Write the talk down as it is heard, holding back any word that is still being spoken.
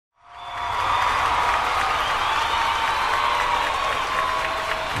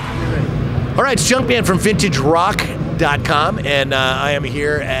All right, it's Junkman from VintageRock.com, and I am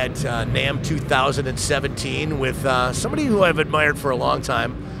here at NAMM 2017 with somebody who I've admired for a long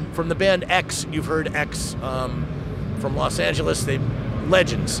time from the band X. You've heard X from Los Angeles. They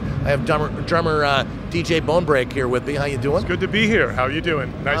legends. I have drummer DJ Bonebrake here with me. How you doing? It's good to be here. How are you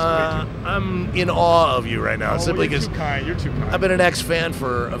doing? Nice to meet you. I'm in awe of you right now. Oh, simply you're because too kind. You're too kind. I've been an X fan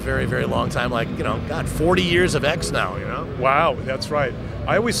for a very, very long time. Like, you know, God, 40 years of X now, you know? Wow, that's right.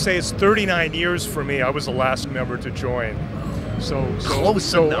 I always say it's 39 years for me. I was the last member to join.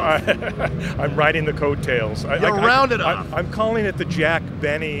 Close enough. I'm riding the coattails. You're rounded off. I'm calling it the Jack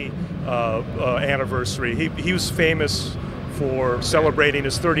Benny anniversary. He was famous for celebrating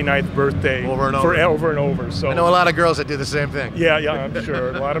his 39th birthday over and over. So I know a lot of girls that do the same thing. Yeah, I'm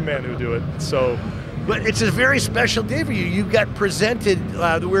sure. A lot of men who do it. So, but it's a very special day for you. You got presented.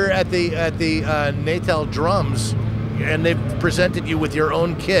 We're at the Natal Drums, and they've presented you with your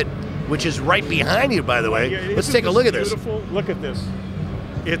own kit, which is right behind you, by the way. Yeah, let's take a look at this. Beautiful. Look at this.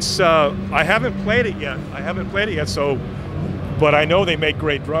 It's I haven't played it yet. So, but I know they make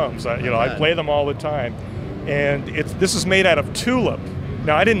great drums. I play them all the time. And this is made out of tulip.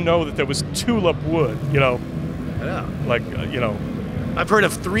 Now, I didn't know that there was tulip wood, Yeah. Like, I've heard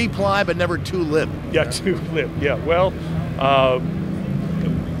of 3-ply, but never tulip. Yeah, tulip, yeah. Well,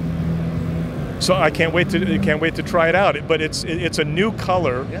 so I can't wait to try it out. But it's a new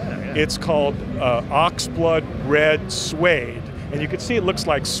color. Yeah. It's called oxblood red suede. And you can see it looks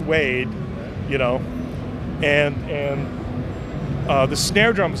like suede, and the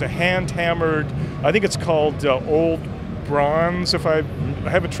snare drum is a hand-hammered, I think it's called old bronze. I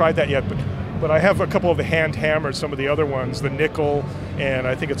haven't tried that yet, but I have a couple of the hand-hammered, some of the other ones, the nickel, and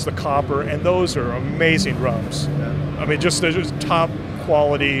I think it's the copper, and those are amazing drums. I mean, they're just top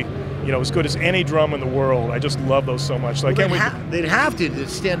quality, as good as any drum in the world. I just love those so much. So I can't wait. They'd have to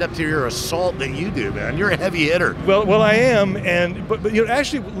stand up to your assault that you do, man. You're a heavy hitter. Well, I am, but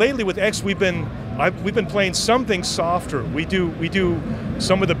actually lately with X we've been playing something softer. We do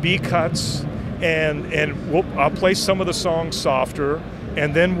some of the B cuts, and I'll play some of the songs softer,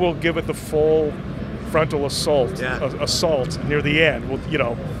 and then we'll give it the full frontal assault near the end.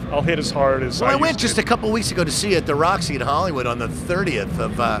 I'll hit as hard as I went just a couple weeks ago to see you at the Roxy in Hollywood on the 30th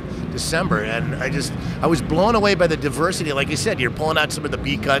of December, and I was blown away by the diversity. Like you said, you're pulling out some of the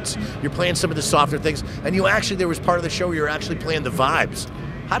B cuts, you're playing some of the softer things, and there was part of the show where you were actually playing the vibes.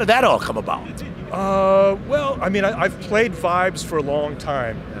 How did that all come about? Well, I mean, I've played vibes for a long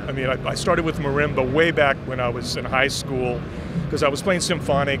time. I mean, I started with marimba way back when I was in high school, because I was playing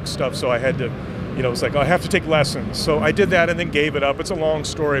symphonic stuff, so I had to, it's like, I have to take lessons. So I did that and then gave it up. It's a long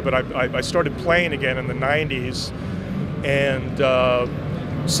story, but I started playing again in the 90s. And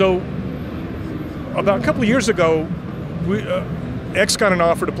so about a couple of years ago, X got an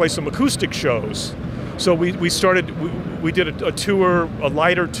offer to play some acoustic shows. So we did a tour, a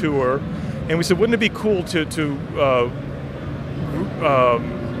lighter tour, and we said, wouldn't it be cool to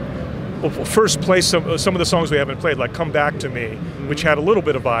first play some of the songs we haven't played, like "Come Back to Me," which had a little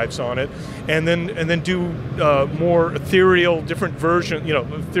bit of vibes on it, and then do more ethereal, different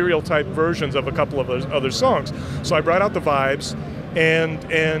ethereal type versions of a couple of those other songs. So I brought out the vibes, and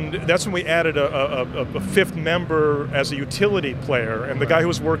that's when we added a fifth member as a utility player, and the guy who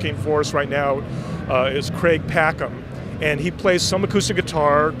was working for us right now is Craig Packham. And he plays some acoustic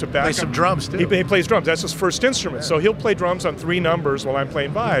guitar to back up. Plays some drums, too. He plays drums. That's his first instrument. So he'll play drums on 3 numbers while I'm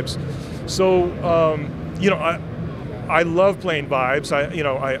playing vibes. So, I love playing vibes.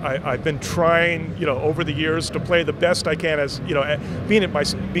 I've been trying, over the years to play the best I can as, being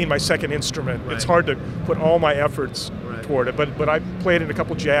my second instrument. Right. It's hard to put all my efforts toward it. But I played in a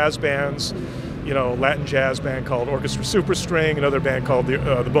couple jazz bands, Latin jazz band called Orchestra Superstring, another band called the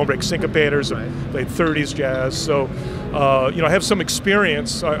Bonebrake Syncopators. Right. Played 30s jazz. So, I have some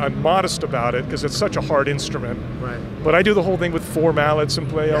experience. I'm modest about it because it's such a hard instrument. Right. But I do the whole thing with 4 mallets and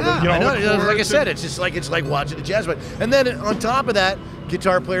play all the, I know. Like I said, it's like watching a jazz band. And then on top of that,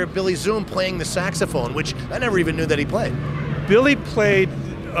 guitar player Billy Zoom playing the saxophone, which I never even knew that he played. Billy played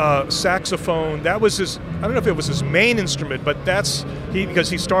saxophone. That was his, I don't know if it was his main instrument, but because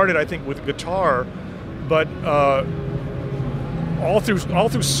he started, I think, with guitar, but all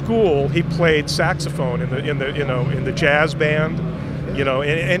through school he played saxophone in the jazz band,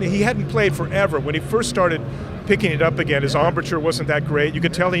 and he hadn't played forever. When he first started picking it up again, his embouchure wasn't that great. You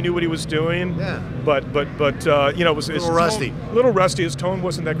could tell he knew what he was doing. Yeah. But it was a little rusty. Little rusty. His tone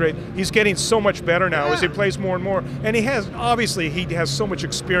wasn't that great. He's getting so much better now as he plays more and more. And he has so much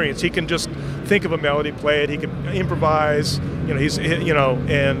experience. He can just think of a melody, play it. He can improvise. He's he's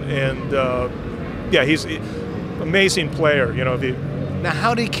an amazing player. Now,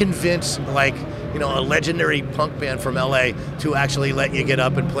 how do you convince, like, you know, a legendary punk band from LA to actually let you get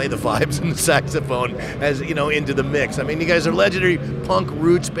up and play the vibes and the saxophone as, you know, into the mix? I mean, you guys are a legendary punk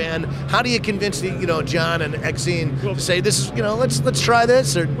roots band. How do you convince the, you know, John and Exene to say this, you know, let's try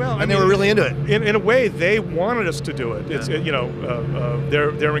this? Or, and they were really into it. In a way, they wanted us to do it. It's you know,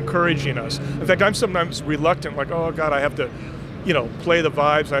 they're encouraging us. In fact, I'm sometimes reluctant, like, oh God, I have to, you know, play the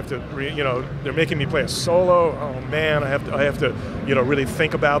vibes. I have to, you know, they're making me play a solo. Oh man, I have to, you know, really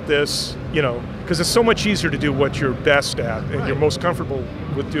think about this, you know, because it's so much easier to do what you're best at and you're most comfortable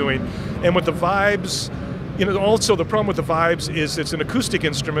with doing. And with the vibes, you know, also the problem with the vibes is it's an acoustic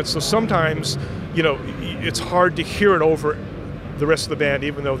instrument, so sometimes, you know, it's hard to hear it over the rest of the band,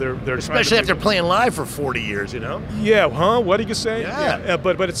 even though they're especially after playing live for 40 years, you know. Yeah, huh? What did you say? Yeah.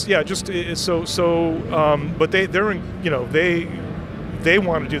 But it's but they're in, you know, they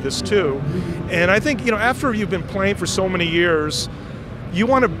want to do this too, and I think, you know, after you've been playing for so many years, you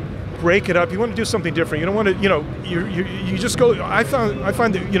want to break it up. You want to do something different. You don't want to, you know, you just go. I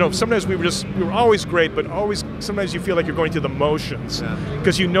find that, you know, sometimes we were always great, but always sometimes you feel like you're going through the motions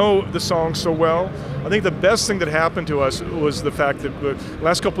because you know the song so well. I think the best thing that happened to us was the fact that the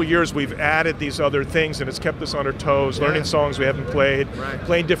last couple of years we've added these other things, and it's kept us on our toes, learning songs we haven't played,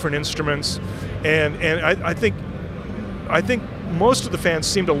 playing different instruments, and I think most of the fans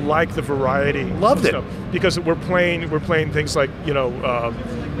seem to like the variety. Loved it because we're playing things like, you know,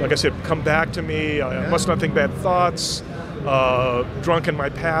 like I said, Come Back to Me, I Must Not Think Bad Thoughts, Drunk in My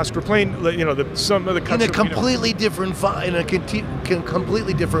Past. We're playing, you know, some of the cuts in a completely different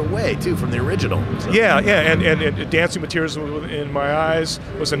completely different way too from the original. So. Yeah, and Dancing with Tears in My Eyes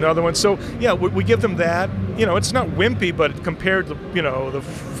was another one. So yeah, we give them that. You know, it's not wimpy, but compared to, you know, the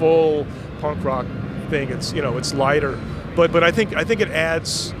full punk rock thing, it's, you know, it's lighter. But I think it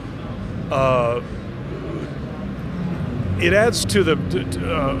adds to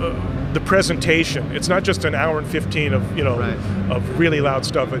the presentation. It's not just an hour and 15 of, you know, of really loud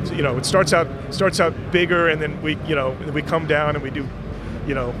stuff. It's, you know, it starts out bigger, and then we come down and we do,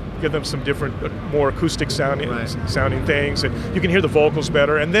 you know, give them some different, more acoustic sounding things, and you can hear the vocals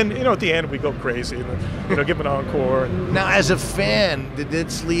better. And then, you know, at the end we go crazy, and, you know, give an encore. Now, as a fan, did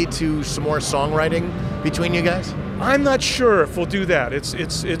this lead to some more songwriting between you guys? I'm not sure if we'll do that. It's you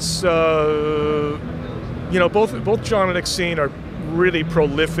know, both John and Exene are really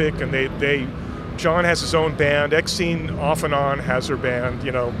prolific, and they John has his own band. Exene off and on has her band,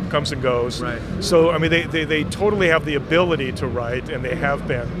 you know, comes and goes. So I mean, they totally have the ability to write, and they have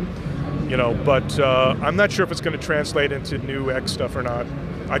been, you know. But I'm not sure if it's going to translate into new X stuff or not.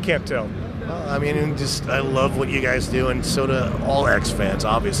 I can't tell. Well, I mean, I love what you guys do, and so do all X fans,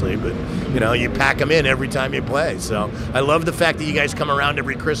 obviously. But, you know, you pack them in every time you play. So I love the fact that you guys come around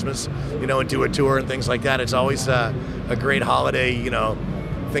every Christmas, you know, and do a tour and things like that. It's always a great holiday, you know,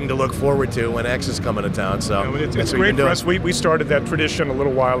 thing to look forward to when X is coming to town. So yeah, it's great for us. We started that tradition a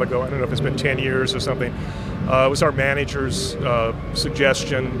little while ago. I don't know if it's been 10 years or something. It was our manager's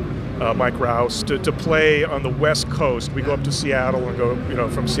suggestion, Mike Rouse, to play on the West Coast. We go up to Seattle and go, you know,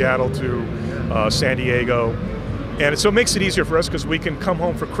 from Seattle to San Diego, and so it makes it easier for us because we can come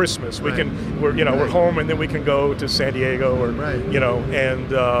home for Christmas. We're home, and then we can go to San Diego, or you know,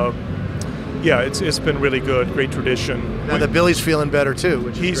 and yeah, it's been really good, great tradition. Now the Billy's feeling better too,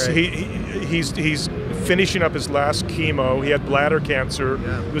 which is great. He's finishing up his last chemo. He had bladder cancer.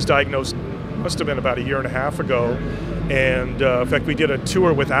 He was diagnosed, must have been about a year and a half ago. And in fact, we did a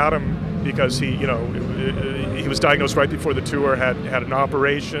tour without him because he was diagnosed right before the tour, had an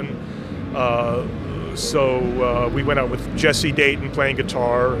operation. So we went out with Jesse Dayton playing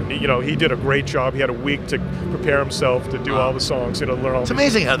guitar. And, you know, he did a great job. He had a week to prepare himself to do all the songs. You know, learn all. It's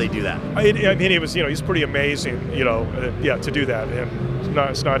amazing how they do that. I mean, he's pretty amazing. You know, to do that, and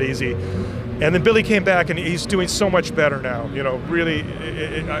it's not easy. And then Billy came back, and he's doing so much better now. You know, really,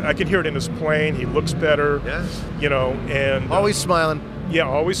 I can hear it in his playing. He looks better. Yes. You know, and always smiling. Yeah,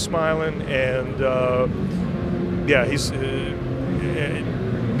 always smiling, and yeah, he's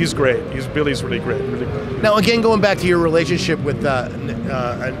great. Billy's really great. Really great. Now, again, going back to your relationship with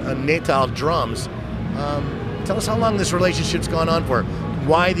Natal Drums, tell us how long this relationship's gone on for.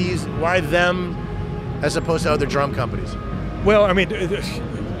 Why them, as opposed to other drum companies? Well, I mean,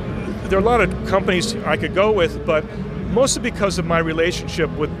 there are a lot of companies I could go with, but mostly because of my relationship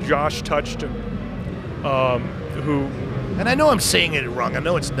with Josh Touchton, who... And I know I'm saying it wrong. I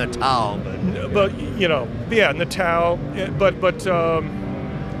know it's Natal, but you know, yeah, Natal. But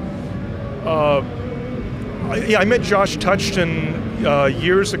Yeah, I met Josh Touchton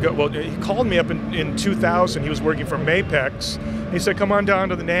years ago. Well, he called me up in 2000. He was working for Mapex. He said, "Come on down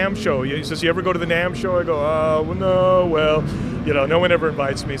to the NAMM show." He says, "You ever go to the NAMM show?" I go, "Well, no. Well, no one ever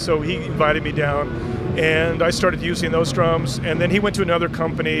invites me." So he invited me down, and I started using those drums. And then he went to another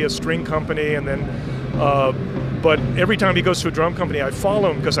company, a string company, and then. But every time he goes to a drum company, I follow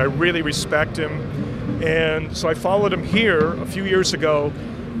him because I really respect him. And so I followed him here a few years ago,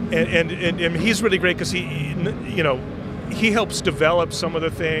 and he's really great because he helps develop some of the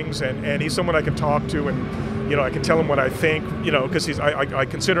things, and he's someone I can talk to, and I can tell him what I think, because I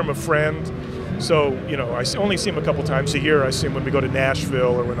consider him a friend. So I only see him a couple times a year. I see him when we go to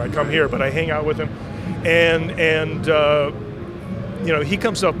Nashville or when I come here, but I hang out with him, and he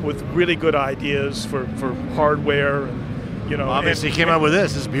comes up with really good ideas for hardware. And, obviously he came up with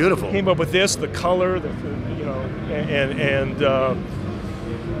this. It's beautiful. Came up with this, the color,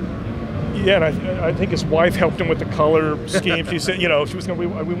 and I think his wife helped him with the color scheme. She said, she was going to,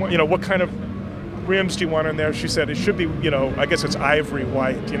 we want, what kind of rims do you want in there? She said it should be, I guess it's ivory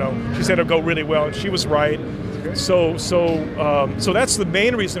white. She said it'll go really well, and she was right. So that's the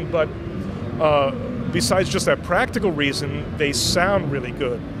main reason. But besides just that practical reason, they sound really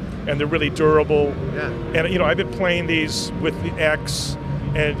good, and they're really durable. Yeah. And I've been playing these with the X,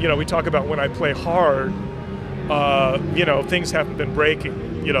 and we talk about when I play hard, things haven't been breaking.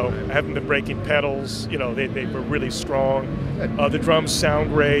 I haven't been breaking pedals. They were really strong. The drums sound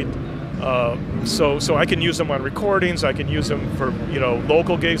great. So I can use them on recordings. I can use them for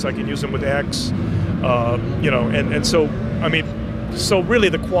local gigs. I can use them with X. And so so really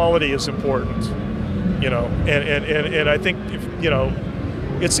the quality is important. And I think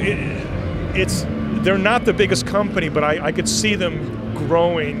it's they're not the biggest company, but I could see them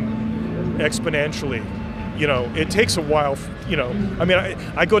growing exponentially. It takes a while.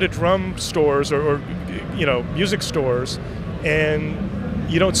 I go to drum stores or music stores, and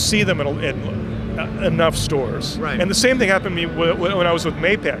you don't see them in enough stores. Right. And the same thing happened to me when I was with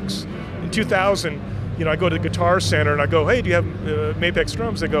Mapex in 2000. I go to the Guitar Center and I go, "Hey, do you have Mapex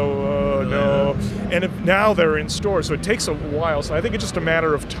drums?" They go, "No." And now they're in stores, so it takes a while. So I think it's just a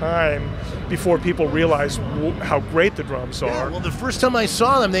matter of time before people realize how great the drums are. Well, the first time I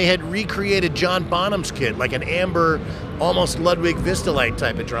saw them, they had recreated John Bonham's kit, like an amber, almost Ludwig Vistalite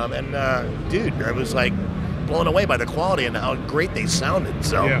type of drum. And dude, I was like blown away by the quality and how great they sounded.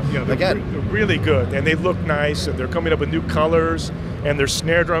 So they're really good, and they look nice, and they're coming up with new colors. And their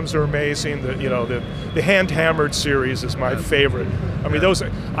snare drums are amazing. The hand hammered series is my favorite. Those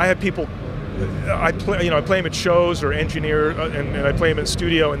I have people. I play them at shows or engineer, and I play them in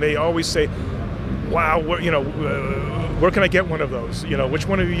studio, and they always say, "Wow, where can I get one of those? Which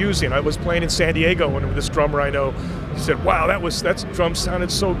one are you using?" I was playing in San Diego, and this drummer I know, he said, "Wow, that drum sounded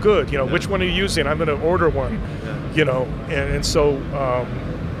so good. Which one are you using? I'm going to order one."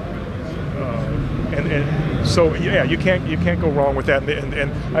 So you can't go wrong with that.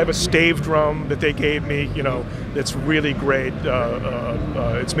 And I have a stave drum that they gave me, that's really great.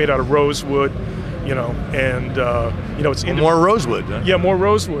 It's made out of rosewood, and it's more rosewood. Huh? Yeah, more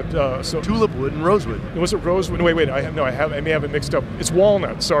rosewood. So tulip wood and rosewood. Was it rosewood? Wait. I may have it mixed up. It's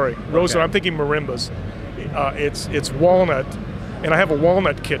walnut. Sorry, rosewood. Okay. I'm thinking marimbas. It's walnut, and I have a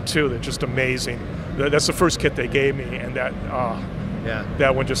walnut kit too. That's just amazing. That's the first kit they gave me, and that.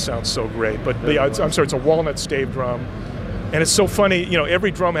 That one just sounds so great. But I'm sorry, it's a walnut stave drum. And it's so funny,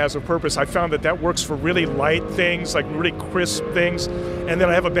 every drum has a purpose. I found that works for really light things, like really crisp things. And then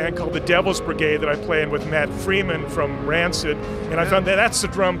I have a band called the Devil's Brigade that I play in with Matt Freeman from Rancid. And I found that's the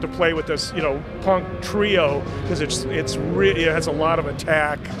drum to play with this, punk trio, because it has a lot of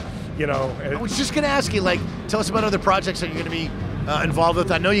attack, I was just going to ask you, tell us about other projects that you're going to be involved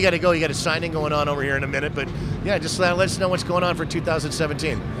with. I know you got to go. You got a signing going on over here in a minute, but just let us know what's going on for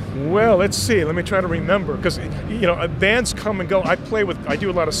 2017. Well, let's see. Let me try to remember, because bands come and go. I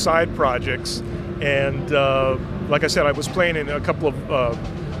do a lot of side projects, and like I said, I was playing in a couple of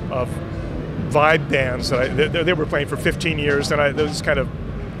vibe bands that they were playing for 15 years, and those kind of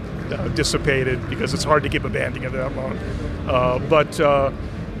dissipated because it's hard to keep a band together that long.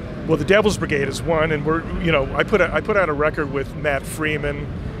 Well, the Devil's Brigade is one, and I put out a record with Matt Freeman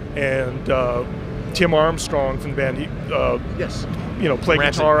and Tim Armstrong from the band. He, played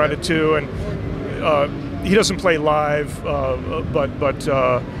guitar on it too, and he doesn't play live, but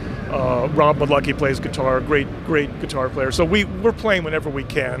Rob Malucky plays guitar. Great guitar player. So we're playing whenever we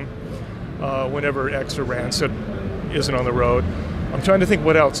can, whenever X or Rancid isn't on the road. I'm trying to think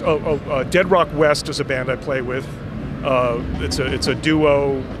what else. Dead Rock West is a band I play with. It's a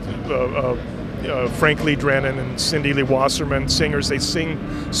duo. Frank Lee Drennan and Cindy Lee Wasserman, singers. They sing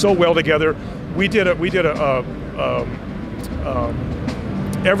so well together. We did a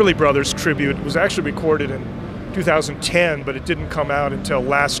Everly Brothers tribute. It was actually recorded in 2010, but it didn't come out until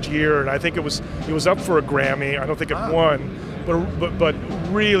last year, and I think it was up for a Grammy. I don't think it won, but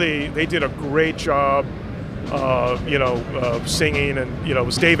really they did a great job. Singing, and it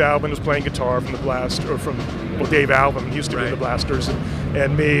was Dave Albin was playing guitar from the Blast, or Dave Albin used to be in the Blasters,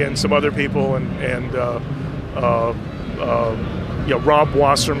 and me and some other people, and Rob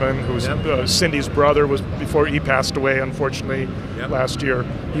Wasserman, who's Cindy's brother, was before he passed away, unfortunately, last year.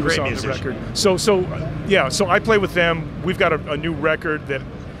 He was on the record. So I play with them. We've got a new record that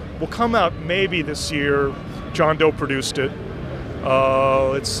will come out maybe this year. John Doe produced it.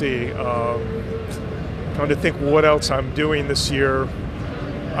 Let's see. Trying to think what else I'm doing this year.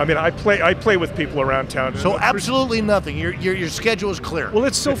 I mean, I play with people around town. So absolutely nothing. Your schedule is clear. Well,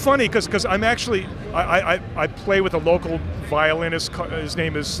 it's so funny because I'm actually I play with a local violinist. His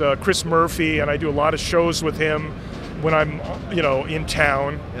name is Chris Murphy, and I do a lot of shows with him when I'm in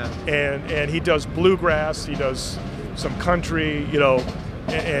town. And he does bluegrass. He does some country.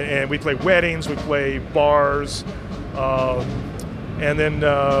 And we play weddings. We play bars. And then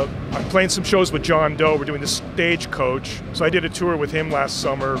I'm playing some shows with John Doe. We're doing the Stagecoach. So I did a tour with him last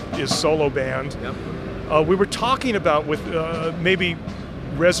summer, his solo band. We were talking about with maybe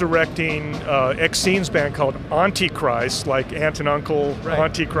resurrecting Exene's band called Antichrist, like Aunt and Uncle,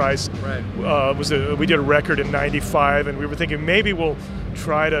 Antichrist. We did a record in '95, and we were thinking maybe we'll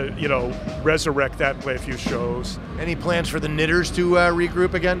try to resurrect that and play a few shows. Any plans for the Knitters to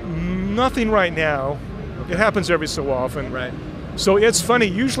regroup again? Nothing right now. It happens every so often. So it's funny,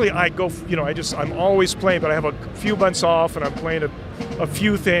 usually I go, I'm always playing, but I have a few months off and I'm playing a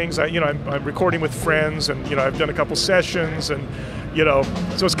few things. I'm recording with friends, and, I've done a couple sessions, and,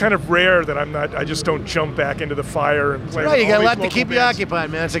 so it's kind of rare that I just don't jump back into the fire and play. You got a lot to keep you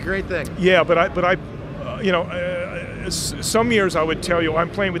occupied, man. It's a great thing. Yeah, but I some years I would tell you I'm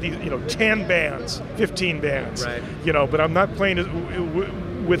playing with 10 bands, 15 bands, but I'm not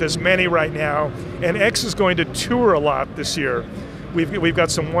playing with as many right now. And X is going to tour a lot this year. We've got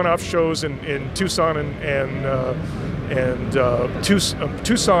some one-off shows in Tucson and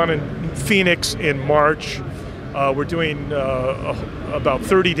Tucson and Phoenix in March. We're doing about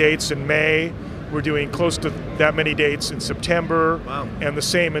 30 dates in May. We're doing close to that many dates in September, and the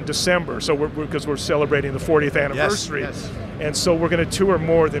same in December. So because we're celebrating the 40th anniversary, and so we're going to tour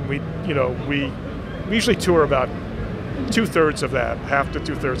more than we usually tour about 2/3 of that, half to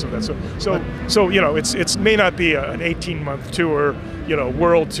 2/3 of that. So it may not be an 18-month tour,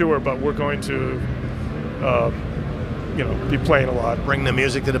 world tour, but we're going to be playing a lot. Bring the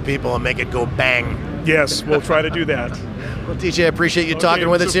music to the people and make it go bang. Yes, we'll try to do that. Well, DJ, I appreciate you talking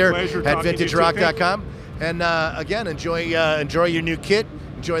with us here at VintageRock.com. And again, enjoy your new kit.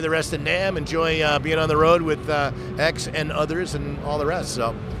 Enjoy the rest of NAMM. Enjoy being on the road with X and others and all the rest.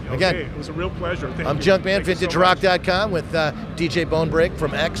 So, again, it was a real pleasure. I'm Junkman, VintageRock.com with DJ Bonebrake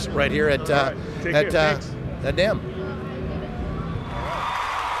from X right here at NAMM.